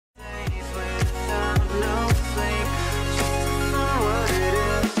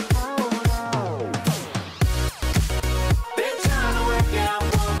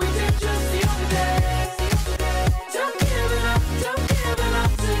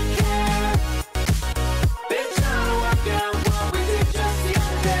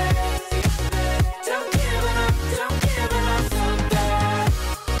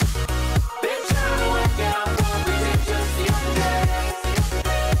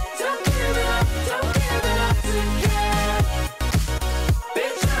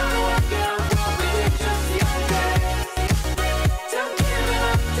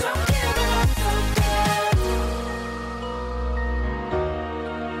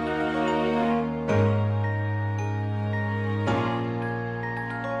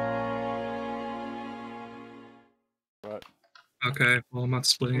Okay, well, I'm not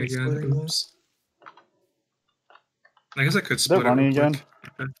splitting I'm again. splitting Oops. I guess I could split They're it running real again.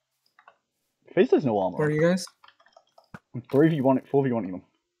 quick. Okay. Face has no armor. Where are you guys? 3v1, 4v1 even.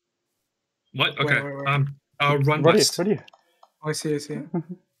 What? Okay. Where? Run Right west. here, right here. Oh, I see.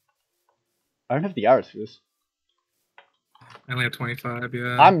 I don't have the arrows for this. I only have 25,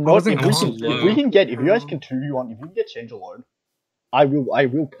 yeah. I'm not. wasn't going If you guys can 2v1, if you can get change alone, I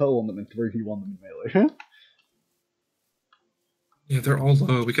will pearl on them and 3v1 them in melee. Yeah, they're all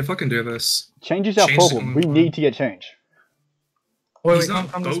low. We can fucking do this. Change is our problem. We need to get change. He's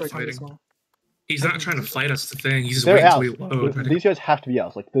not boat fighting. He's not trying to fight us, the thing. He's just They're waiting out. until we load. These guys have to be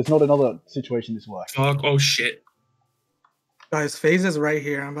out. Like, there's not another situation this works. Fuck. Oh, shit. Guys, FaZe is right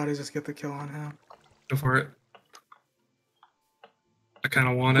here. I'm about to just get the kill on him. Go for it. I kind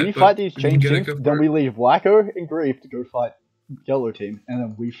of want When it. we fight these change teams, then we it. leave Wacko and Grief to go fight yellow team, and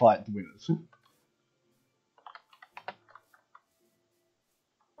then we fight the winners.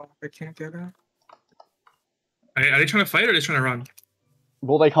 Oh, I can't get it. Are they trying to fight or are they trying to run?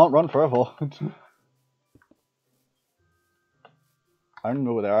 Well, they can't run forever. I don't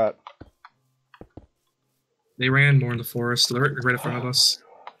know where they're at. They ran more in the forest. So they're right in front of us.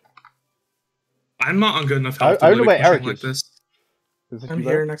 I'm not on good enough health I to don't know really where push Eric him like is. this. I'm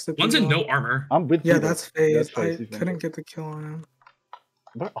here next to One's in no armor. I'm with Yeah, you. that's FaZe. I couldn't get the kill on him.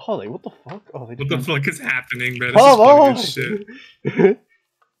 Where are they? What the fuck? Oh, they What the fuck is happening, man? This Come is funny on! as shit.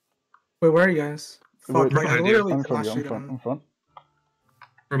 Wait, where are you guys? Fuck, like, I behind you. literally I'm could not front, shoot I'm him. front.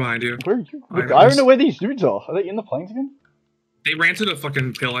 We're behind you. Where are you? I Look, I don't know where these dudes are. Are they in the planes again? They ran to the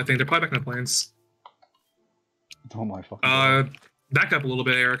fucking hill, I think. They're probably back in the plains. Oh my fucking god. Back up a little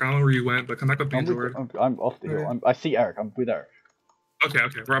bit, Eric. I don't know where you went, but come back up behind Jord. I'm off the hill. I see Eric. I'm with Eric. Okay.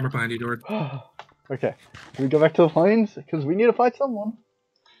 We're behind you, Jord. Okay. Can we go back to the planes? Because we need to fight someone.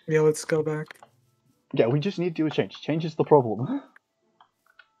 Yeah, let's go back. Yeah, we just need to do a change. Change is the problem.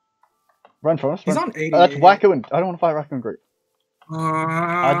 Run from us. He's run. on 80. That's Wacko and... I don't want to fight Wacko and Great.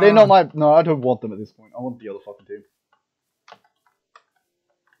 They're not my... No, I don't want them at this point. I want the other fucking team.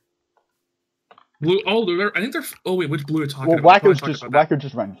 Blue. Oh, I think they're. Oh wait, which blue are you talking about? Wacko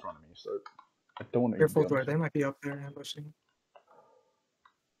just ran in front of me, so I don't want to. Careful, door. They might be up there ambushing.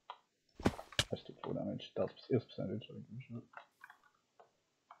 I just took 4 damage. That's his percentage. So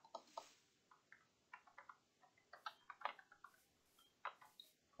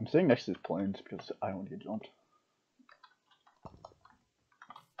I'm staying next to his planes because I don't want to get jumped.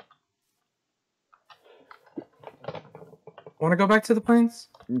 Want to go back to the planes?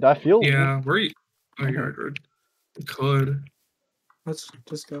 I feel. Yeah, where are you? Oh, you're good. We could. Let's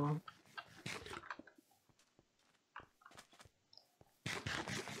just go on.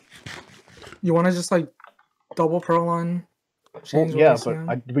 You want to just like double pearl on? Well, yeah,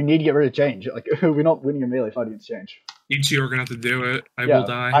 but we need to get rid of change. Like we're not winning a melee fight against change. You two are gonna have to do it. I will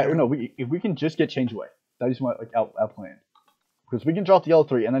die. If we can just get change away, that is my our plan. Because we can drop the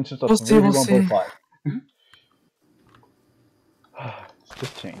L3 and then just a 3v1 both fight. It's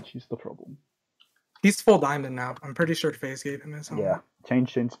just change. He's the problem. He's full diamond now. I'm pretty sure FaZe gave him his helmet. Yeah,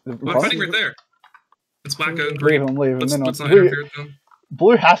 change. We're fighting right there. It's black and green. Leave him. Let's not interfere with them.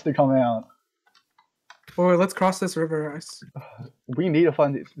 Blue has to come out. Oh, wait, let's cross this river. We need to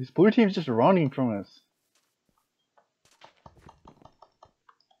find this blue team's just running from us.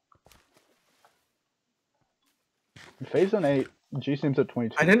 FaZe on 8, G seems at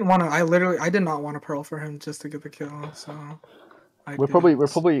 22. I didn't want to. I did not want to pearl for him just to get the kill. So we're probably.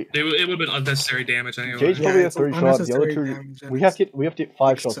 It would have been unnecessary damage anyway. Jay's probably a 3 shot. The other 2, damage, we have to get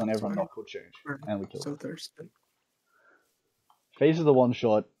 5 shots on everyone. Not called change, and we kill. So thirsty. FaZe is the 1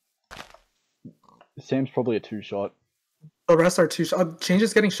 shot. Sam's probably a 2 shot. The rest are 2 shots. Change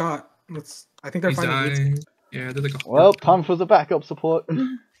is getting shot. I think they're dying. Yeah, they're like. Well, time for the backup support.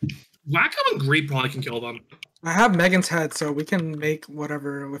 Wacko and Greed probably can kill them. I have Megan's head, so we can make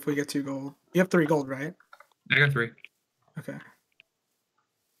whatever if we get 2 gold. You have 3 gold, right? I got 3. Okay.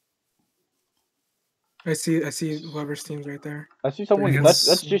 I see whoever's team's right there. I see someone.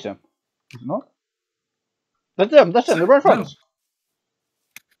 That's G-Sam. Is it not? That's them. They're right in front.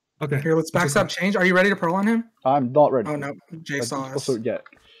 Okay. Here, let's backstab change. Are you ready to pearl on him? I'm not ready. Oh no, Jay saw us. Also, yeah.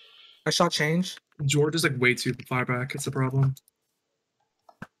 I shot change. George is like way too far back. It's the problem.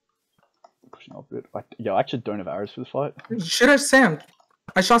 Pushing up a bit. I actually don't have arrows for this fight. Should have Sam.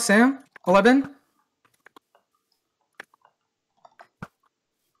 I shot Sam. 11.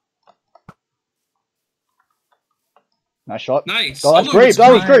 Nice shot. Nice. Oh, that's great.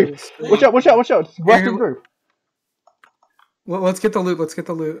 That was great. Watch out! Left and group. Well, let's get the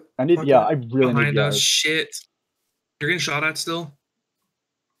loot. I need. Yeah, I really need us. Shit. You're getting shot at still.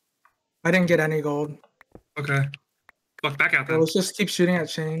 I didn't get any gold. Okay. Fuck, back out Well, then. let's just keep shooting at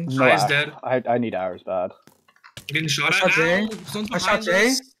change. No, I's dead. I need arrows bad. Getting shot I at. shot Jay. Ow, someone's I shot behind Jay.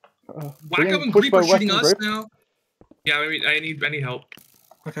 us. Wacko and Push Creep by are shooting Western us Grape. now. Yeah, I need help.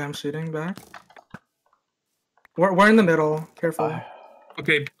 Okay, I'm shooting back. We're in the middle. Careful.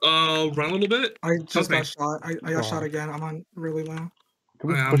 Okay, run a little bit. I just Okay. got shot. I got shot again. I'm on really low. Can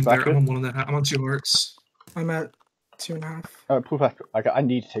we I'm push back there. here? I'm on one of the. I'm on 2 hearts. I'm at 2.5. Alright, push back. I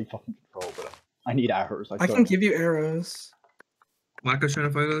need to take fucking control, but I need arrows. I can give you arrows. Wacko's trying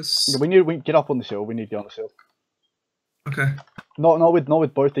to fight us. Yeah, we get up on the hill. We need to get on the hill. Okay. Not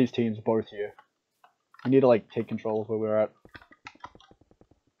with both these teams, both here. We need to like take control of where we're at.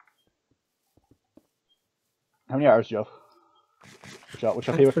 How many arrows do you have? Which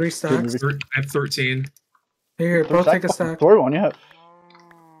up here? 3 stacks. I have 13. Here, both take a stack. Throw one, yeah.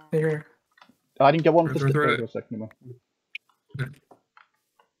 Here. I didn't get one. Throw it. For a second. Okay.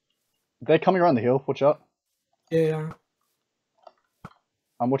 They're coming around the hill. Watch out. Yeah.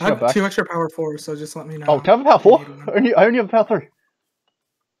 I'm watching I out have back. 2 extra power 4, so just let me know. Oh, can I have a power 4? if you need one. I only have a power 3.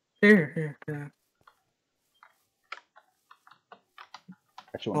 Here.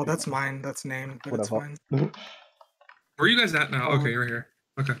 Actually, Oh, that's mine. That's named, but it's Whatever. fine. Where are you guys at now? Okay, you're here.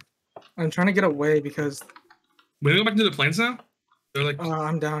 Okay. I'm trying to get away because We go back into the plains now? They're like.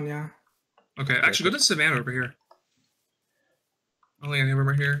 I'm down, yeah. Okay, actually, go to Savannah over here. Oh, yeah,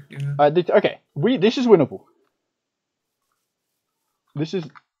 over here. Yeah. Okay, this is winnable.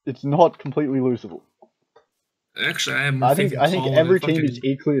 It's not completely losable. Actually, I am. More I think every team is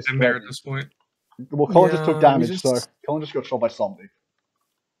equally as there at this point. Well, Colin just Yeah, took we damage, just- so Colin just got shot by something.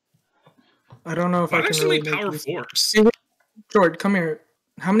 I don't know if Well, I can actually, really power make this- force. George, come here.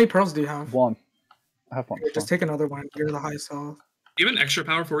 How many pearls do you have? 1. I have 1. Here, just take another one. You're the highest health. You have an extra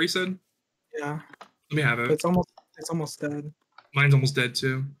power 4, you said? Yeah. Let me have it. It's almost dead. Mine's almost dead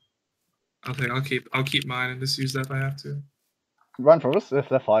too. Okay, I'll keep mine and just use that if I have to. Run for us if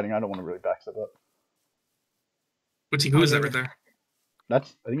they're fighting. I don't want to really backstep that. What team? Who is that right there? I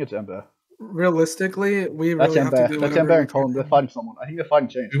think it's Ember. Realistically, we That's really have Ember. to do That's whatever Ember we and Colin. can. They're fighting someone. I think they're fighting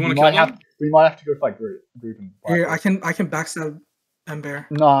Change. You wanna might kill have them? we might have to go fight Group and Here, I can backstab Ember.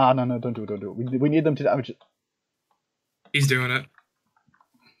 No, don't do it. We need them to damage it. He's doing it.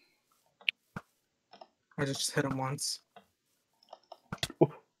 I just hit him once.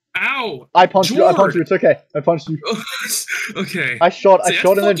 Ow! I punched you. George! It's okay. I punched you. Okay. I shot See, and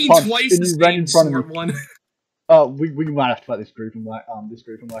that's then fucking punched, twice and the you ran in front of smart me. one. We might have to fight this group and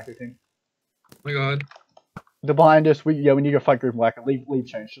Wacko team. Oh my god. They're behind us. We need to go fight Group and Wacko. Leave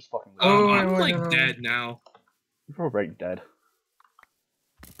Change. Just fucking leave. Oh, I'm wait, like no. dead now. You're already dead.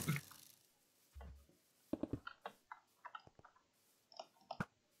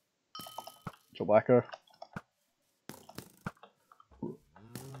 Joe Wacko.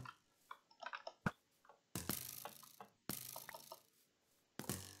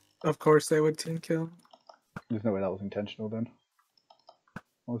 Of course, they would team kill. There's no way that was intentional then.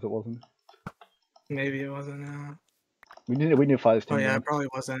 Or it wasn't. Maybe it wasn't. We need to fight this team. Oh yeah, man. it probably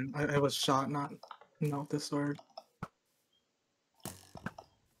wasn't. I was shot, not the sword.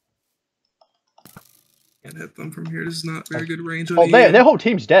 Can't hit them from here. This is not very good range. Oh, their whole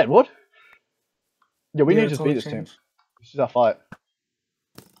team's dead. What? Yeah, we Yeah, need to it's beat only this team. Change. This is our fight.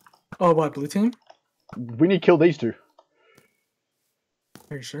 Oh, what, blue team? We need to kill these two.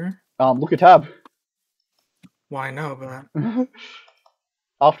 Are you sure? Look at Tab. Well, I know, but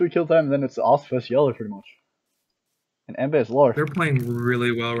After we kill them, then it's us versus yellow, pretty much. And Ember's low. They're playing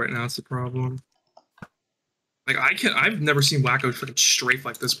really well right now. It's the problem. Like I've never seen Wacko fucking strafe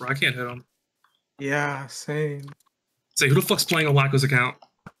like this, bro. I can't hit him. yeah, same. Say, who the fuck's playing on Wacko's account?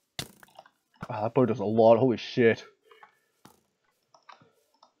 That bow does a lot. Holy shit.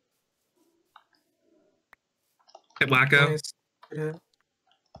 Hit Wacko. Nice. Hit it.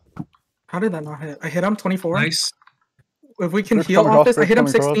 How did that not hit? I hit him 24. Nice. If we can Group's heal coming off this, I hit him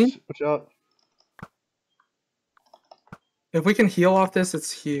group's coming 16. across. Watch out. If we can heal off this,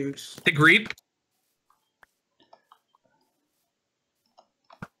 it's huge. Hit Greep.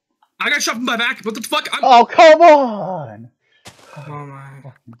 I got shot from my back. What the fuck? Oh, come on! Oh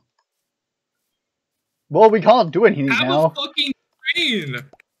my. Well, we can't do anything Have now. a fucking brain.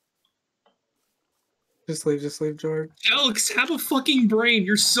 Just leave, George. Alex, have a fucking brain.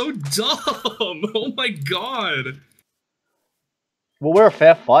 You're so dumb. Oh my god. Well, we're a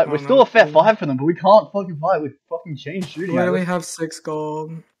fair fight. Oh, We're no, still a fair dude. fight for them, but we can't fucking fight with fucking Change shooting at Literally us. have 6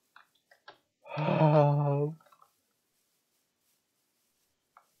 gold.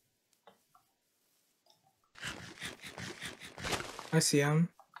 I see him.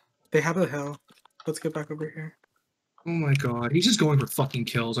 They have the hill. Let's get back over here. Oh my god. He's just going for fucking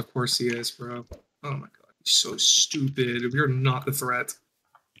kills. Of course he is, bro. Oh my god. So stupid. We are not the threat.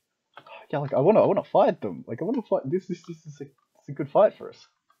 Yeah, like I wanna fight them. Like I wanna fight. This is a good fight for us.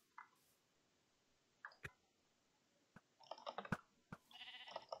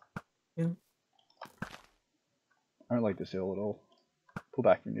 Yeah. I don't like this hill at all. Pull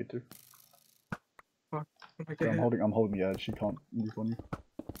back if you need to. Fuck. I'm holding the edge. She can't move on you.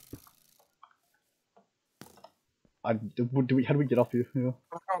 How do we get up here? Yeah.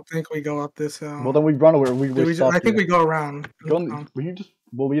 I don't think we go up this hill. Well, then we run away. We're stuck I think here. we go around. We can just.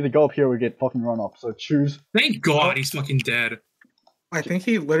 Well, we either go up here or we get fucking run up. So choose. Thank God he's fucking dead. I think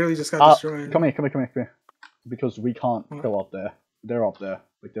he literally just got destroyed. Come here. Because we can't go up there. They're up there.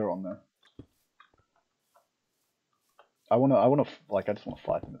 Like they're on there. I just wanna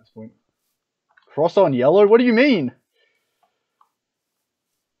fight them at this point. Cross on yellow? What do you mean?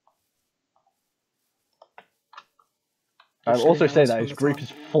 I will also say that his group is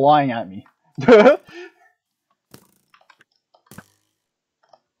flying at me.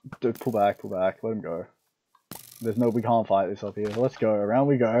 Dude, pull back, let him go. We can't fight this up here. Let's go, around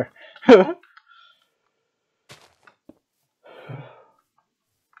we go.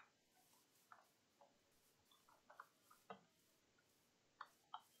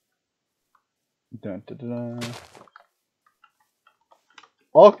 Dun, dun, dun, dun.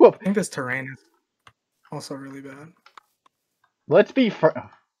 Aqua. I think this terrain is also really bad. Let's be oh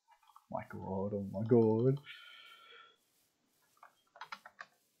my god.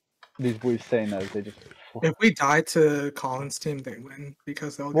 These boys saying that they just. If we die to Colin's team, they win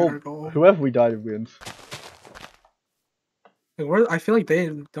because they'll get our goal. Whoever we die wins. Like, I feel like they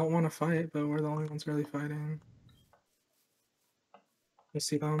don't want to fight, but we're the only ones really fighting. You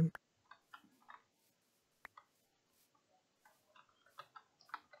see them?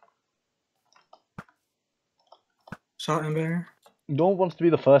 Shot in there. No one wants to be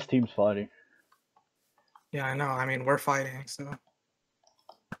the first teams fighting. Yeah, I know. I mean, we're fighting, so.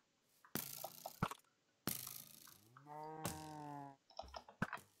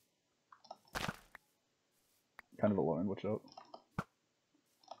 Kind of alone, watch out.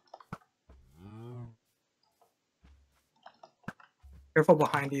 Careful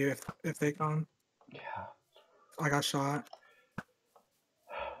behind you if they come. Yeah. I got shot.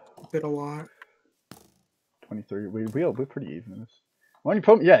 Did a lot. 23. We're pretty even in this. My only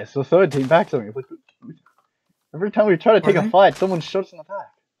problem, yeah, it's the third team back something. Every time we try to take a fight, someone shoots us in the back.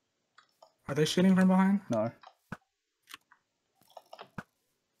 Are they shooting from behind? No.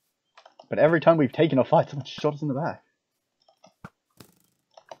 But every time we've taken a fight, someone shot us in the back.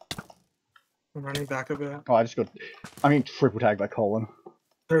 I'm running back a bit. Oh, triple tagged by Colin.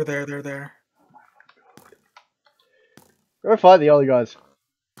 They're there. Go fight the other guys.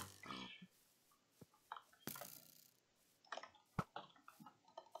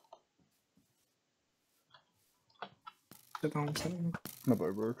 My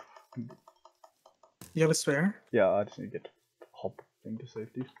bow broke. You have a spare? Yeah, I just need to get the hop thing to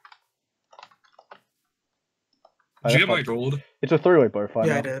safety. Did you get my gold? It's a 3-way bow fight.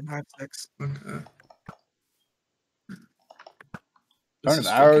 Yeah, I did. I have 6. Okay. Turn of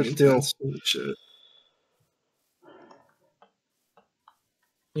arrows still. Shit.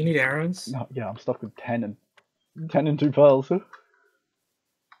 You need arrows? No, yeah, I'm stuck with 10 and 2 pearls.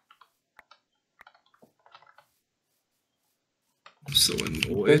 I'm so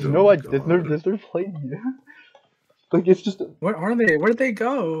annoyed. There's no plane here. Like it's just. Where are they? Where'd they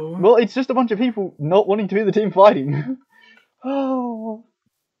go? Well, it's just a bunch of people not wanting to be the team fighting. Oh.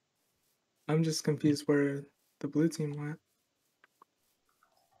 I'm just confused where the blue team went.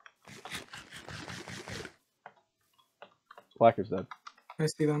 Blacker's dead. I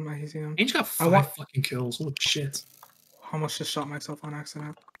see them. He's got 5 fucking kills. Holy shit. I almost just shot myself on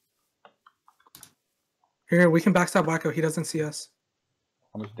accident. Here, we can backstab Wacko. He doesn't see us.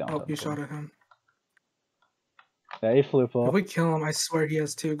 I'm just down. Oh, you shot at him. Hey, Flipper. If we kill him, I swear he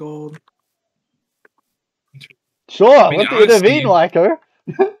has 2 gold. Sure, let's intervene, Wacko.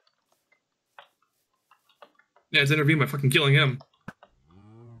 Yeah, let's intervene by fucking killing him.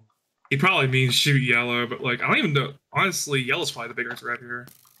 He probably means shoot yellow, but like I don't even know. Honestly, yellow's probably the bigger threat here.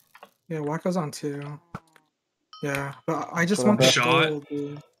 Yeah, Wacko's on 2. Yeah, but I just want the shot. gold,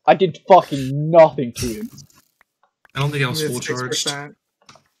 dude. I did fucking nothing to him. I don't think I was full charged.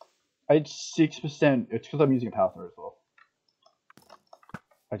 I had 6%. It's because I'm using a power throw as well.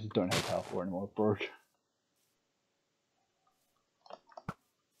 I just don't have power throw anymore. It broke.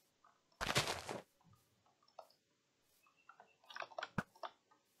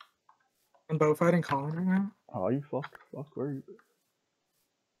 I'm bow fighting Colin right now. Oh, you fuck, where are you?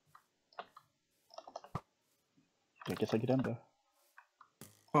 I guess I get under.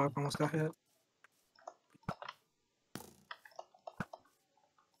 Oh, I almost got hit.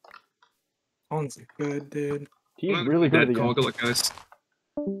 Colin's good, dude. He's really good at the game. Good luck, guys.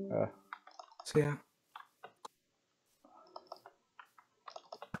 So yeah.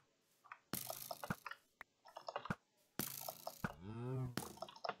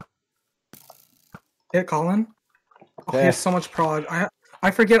 Hit Colin. Oh, he has so much prod.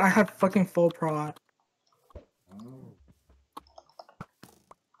 I forget I have fucking full prod.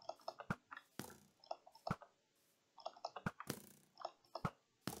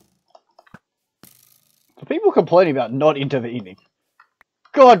 So people complaining about not intervening.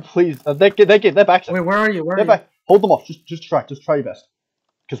 God, please, they're back. Wait, where are you? Where are they're you? back. Hold them off. Just try your best.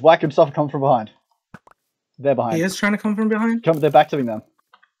 Because Whack and stuff are coming from behind. They're behind. He is trying to come from behind. They're back to me now.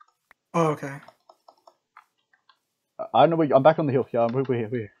 Oh, okay. I don't know. I'm back on the hill. Yeah, we're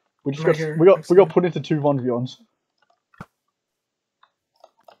here. We just Right we got put into 2 1v1s.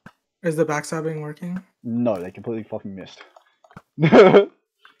 Is the backstabbing working? No, they completely fucking missed.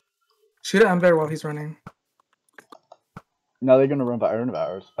 Shoot at Ember while he's running. No, they're gonna run back. I don't have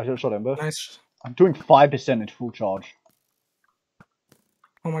arrows. I should have shot Ember. Nice. I'm doing 5% at full charge.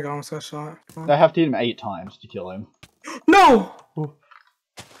 Oh my god, I almost got shot. Oh. I have to hit him 8 times to kill him. No!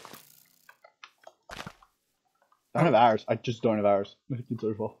 I don't have arrows. I just don't have arrows. It's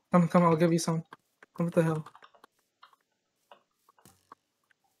over. Come, I'll give you some. Come up the hill.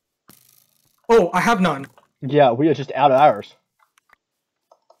 Oh, I have none. Yeah, we are just out of arrows.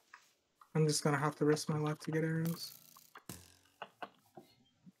 I'm just gonna have to risk my life to get arrows.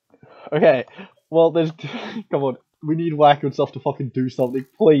 Okay, well, there's... Come on. We need Whack and stuff to fucking do something.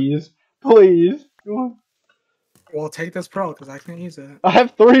 Please. Please. Well, take this pearl, because I can't use it. I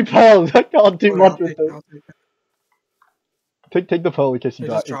have 3 pearls. I can't do much with it. I'll take it. Take the pearl in case you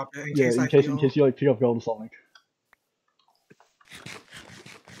die. Just drop it In case you like pick up gold or something.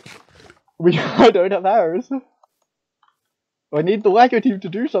 I don't have arrows. I need the Aqua Team to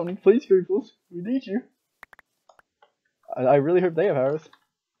do something, please, Creeples. We need you. I really hope they have arrows.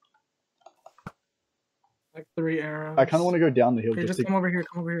 Like 3 arrows. I kind of want to go down the hill. Here, just come over here.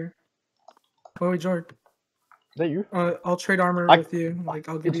 Come over here. Wait, George. Is that you? I'll trade armor with you. Like,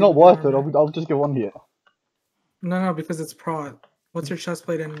 I'll give it's you not worth armor. it. I'll just get 1 hit. No, because it's prod. What's your chest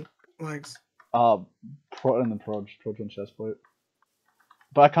plate and legs? Prod and the prod on chest plate.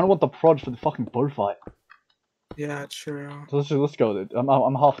 But I kind of want the prod for the fucking bow fight. Yeah, true. So let's go with it. I'm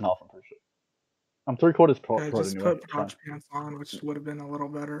half and half, I'm pretty sure. I'm 3/4 prod Yeah, just anyway. put prod pants on, which would have been a little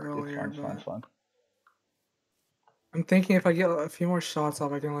better earlier. It's fine. I'm thinking if I get a few more shots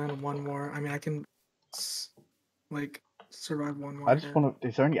off, I can land 1 more. I mean, I can, like, survive 1 more. I just want to...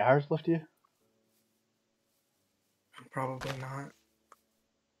 Is there any arrows left here? Probably not.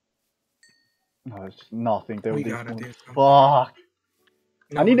 No, it's nothing. We gotta do something. Fuck.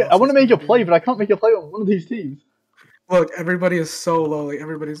 I want to make a play, but I can't make a play on one of these teams. Look, everybody is so low. Like,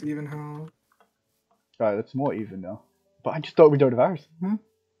 everybody's even health. Right, it's more even now. But I just thought we don't have arrows.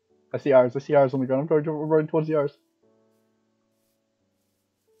 I see arrows on the ground. I'm running towards the arrows.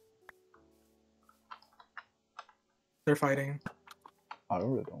 They're fighting. I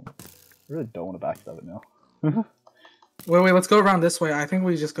really don't want to backstab it now. Wait, let's go around this way. I think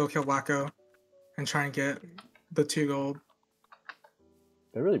we just go kill Wacko and try and get the 2 gold.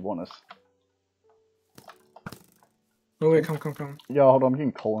 They really want us. Wait, come. Yeah, hold on, I'm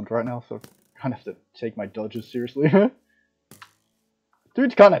getting coloned right now, so I kind of have to take my dodges seriously.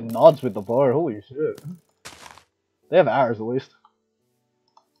 Dude's kind of nods with the bow, holy shit. They have arrows at least.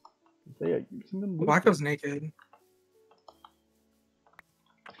 They are using them. Wacko's naked.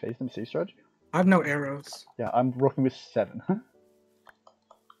 Phase them C strategy? I have no arrows. Yeah, I'm rocking with 7.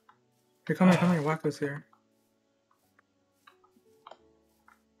 Here, come here, Wacko's here.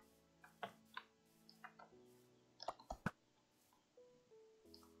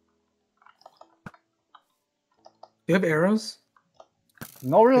 Do you have arrows?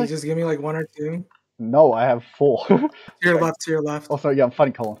 No, really. Can you just give me like 1 or 2? No, I have 4. To your left. Oh, sorry, yeah, I'm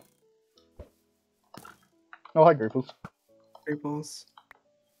fighting Colin. Oh, hi, Grouples. Creeples.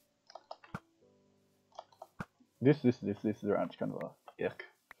 This round's kind of a ick.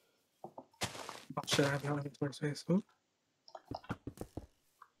 Oh shit, I have no inventory space. Oop.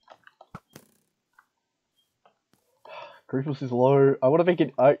 Grouples is low. I want to make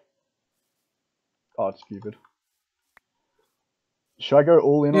it. Oh, it's cupid. Should I go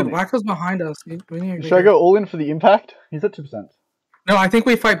all in? Dude, Wacko's behind us. Should I go all in for the impact? He's at 2%. No, I think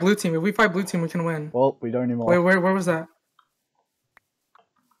we fight blue team. If we fight blue team, we can win. Well, we don't anymore. Wait, where was that?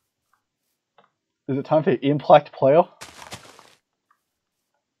 Is it time for impact player?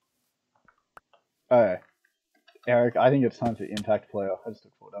 Oh, Eric, I think it's time for impact player. I just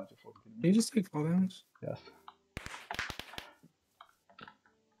took 4 damage. Did you just take 4 damage? Yes.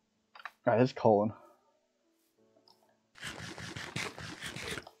 Alright, there's Colin.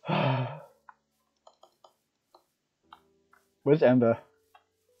 Where's Ember?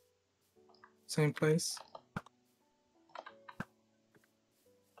 Same place.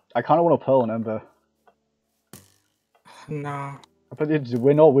 I kind of want to Pearl and Ember. No. But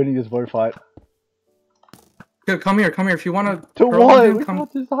we're not winning this bow fight. Here, come here, come here. If you want To Pearl what? him, We come.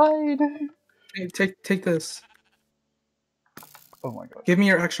 can't decide. Hey, take this. Oh my god. Give me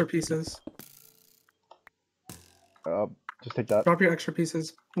your extra pieces. Just take that. Drop your extra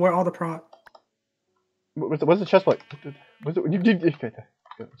pieces. Where all the prot? Where's the chest plate? Where's it? Okay, there.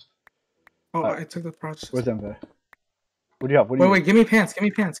 Oh, I took the prot. Where's Ember? What do you have? What do Wait, give me pants. Give me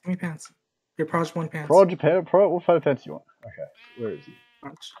pants. Give me pants. Your proj 1 pants. Pro Japan, Pro. What kind of pants do you want? Okay, where is he?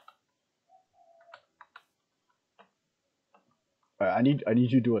 Proj. Alright, I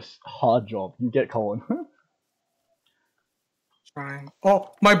need you to do a hard job. You get Colin. Trying.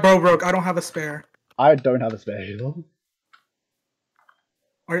 Oh, my bow broke. I don't have a spare. I don't have a spare either.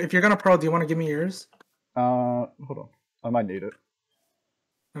 Or if you're gonna Pearl, do you want to give me yours? Hold on. I might need it.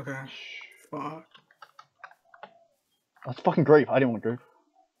 Okay. Fuck. That's fucking grape. I didn't want grape.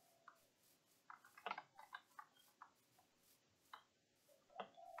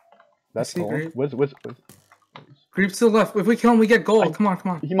 That's see Colin. grape. Where's Creeps to the left. If we kill him, we get gold. Come on,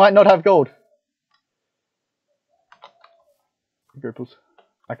 come on. He might not have gold. Grapes.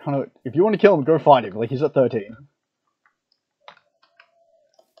 I kind of. If you want to kill him, go fight him. Like he's at 13.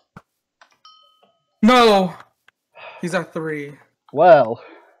 No. He's at 3. Well,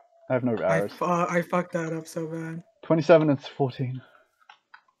 I have no arrows. I fucked that up so bad. 27 and 14.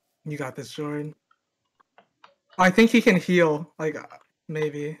 You got this, Jordan. I think he can heal. Like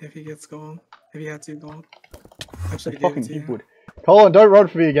maybe if he gets gold. If he had 2 gold. I should have given it to you. Would. Colin, don't run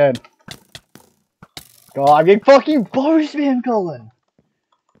for me again. God, I'm getting fucking bow spam, Colin.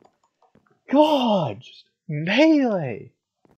 God, just melee.